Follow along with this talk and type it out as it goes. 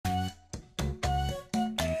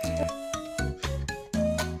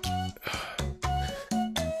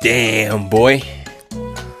Damn, boy.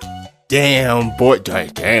 Damn, boy.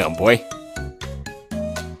 Damn, boy.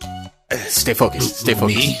 Stay focused. Stay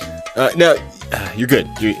focused. Me? No, you're good.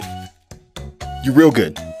 You're real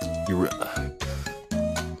good. You're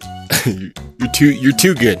you're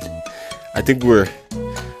too good. I think we're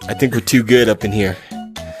too good up in here.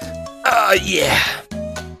 Yeah.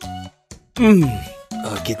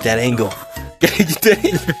 Oh, get that angle. Gotta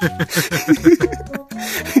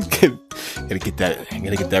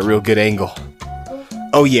get that real good angle.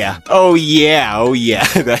 Oh yeah. Oh yeah. Oh yeah.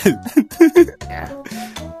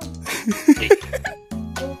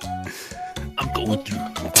 I'm going through.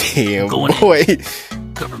 Damn, boy.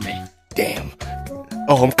 Cover me. Damn.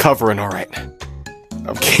 Oh, I'm covering all right.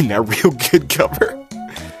 I'm getting that real good cover.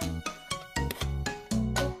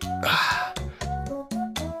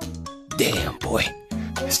 Damn, boy.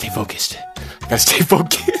 Stay focused. I gotta stay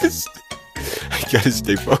focused. I gotta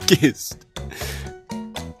stay focused.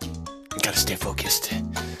 I gotta stay focused.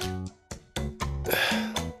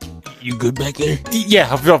 You good back there? Yeah,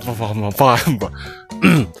 I'm fine.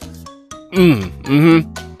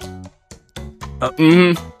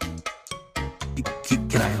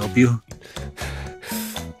 Can I help you?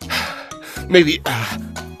 Maybe.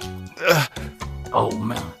 Oh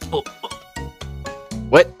man. Oh.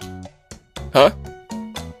 What? Huh?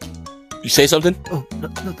 You say something? Oh,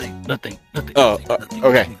 nothing. Oh, nothing.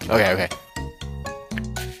 okay.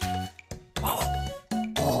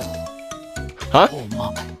 Huh? Oh,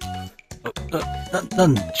 mom.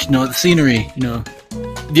 Nothing. You know, the scenery. You know.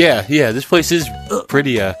 Yeah. This place is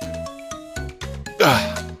pretty. Oh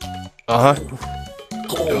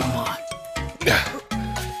my.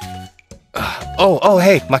 Oh,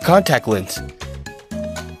 hey, my contact lens.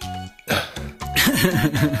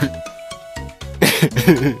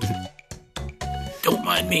 Don't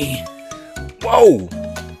mind me. Whoa.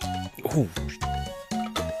 Ooh.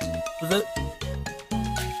 Was that?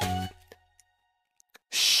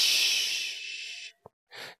 Shh.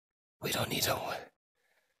 We don't need to.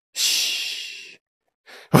 Shh.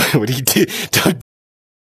 What do you do?